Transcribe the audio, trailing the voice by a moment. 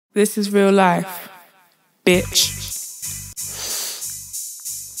This is real life, bitch.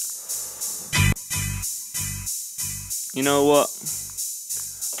 You know what?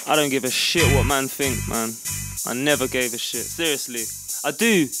 I don't give a shit what man think, man. I never gave a shit. Seriously. I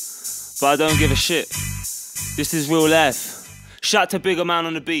do, but I don't give a shit. This is real life. Shout to Bigger Man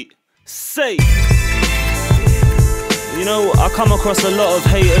on the beat. Say! You know, I come across a lot of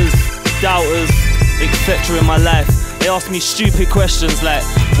haters, doubters, etc. in my life. They ask me stupid questions like,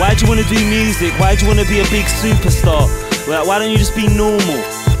 why do you want to do music? Why do you want to be a big superstar? Like, why don't you just be normal?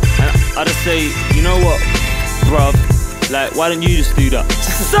 And I just say, you know what, bruv? Like, why don't you just do that?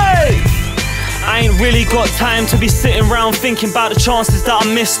 Say! I ain't really got time to be sitting around thinking about the chances that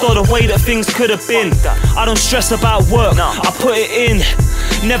I missed or the way that things could have been. I don't stress about work, I put it in.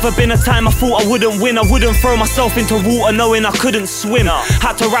 Never been a time I thought I wouldn't win. I wouldn't throw myself into water knowing I couldn't swim.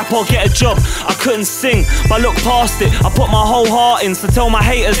 Had to rap or get a job, I couldn't sing. But look past it, I put my whole heart in. So tell my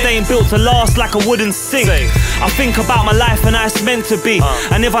haters they ain't built to last like a wooden sink. I think about my life and how it's meant to be.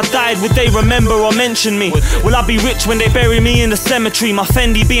 And if I died, would they remember or mention me? Will I be rich when they bury me in the cemetery? My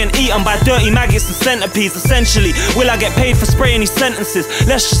Fendi being eaten by dirty maggots and centipedes. Essentially, will I get paid for spraying these sentences?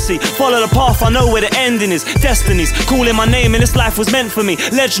 Let's just see, follow the path, I know where the ending is. Destinies, calling my name and this life was meant for me.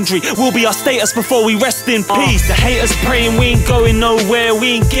 Legendary will be our status before we rest in peace. The haters praying we ain't going nowhere,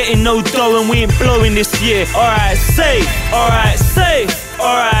 we ain't getting no dough and we ain't blowing this year. Alright, safe, alright, safe,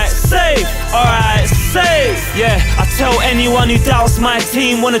 alright, safe, alright, safe. Yeah, I tell anyone who doubts my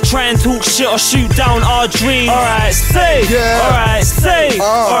team, wanna try and talk shit or shoot down our dream. Alright, safe, alright, safe,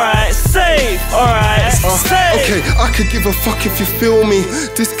 alright, safe, alright, safe. Okay, I could give a fuck if you feel me.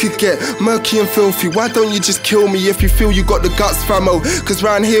 This could get murky and filthy. Why don't you just kill me if you feel you got the guts, famo? Cause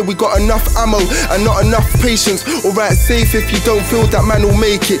round here we got enough ammo and not enough patience. Alright, safe if you don't feel that man will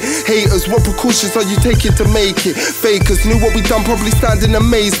make it. Haters, what precautions are you taking to make it? Fakers knew what we done, probably stand in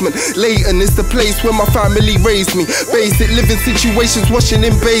amazement. Leighton is the place where my family raised me. Basic living situations, washing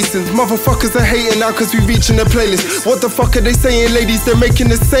in basins. Motherfuckers are hating now cause we reaching the playlist. What the fuck are they saying, ladies? They're making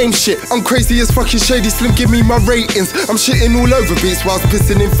the same shit. I'm crazy as fucking Shady Slim, give me my ratings. I'm shitting all over beats whilst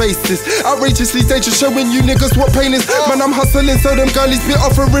pissing in faces. Outrageously dangerous, showing you niggas what pain is. Man, I'm hustling so them girlies be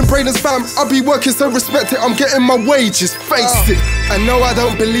offering brainers, fam. I be working so respect it, I'm getting my wages, face it. I know I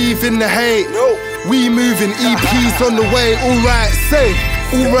don't believe in the hate. We moving, EPs on the way. Alright, safe,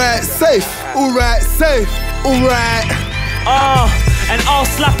 alright, safe, alright, safe, alright. And I'll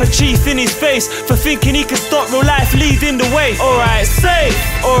slap a chief in his face for thinking he can stop real life leading the way. Alright, safe,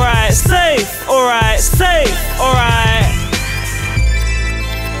 alright, safe, alright, safe, alright.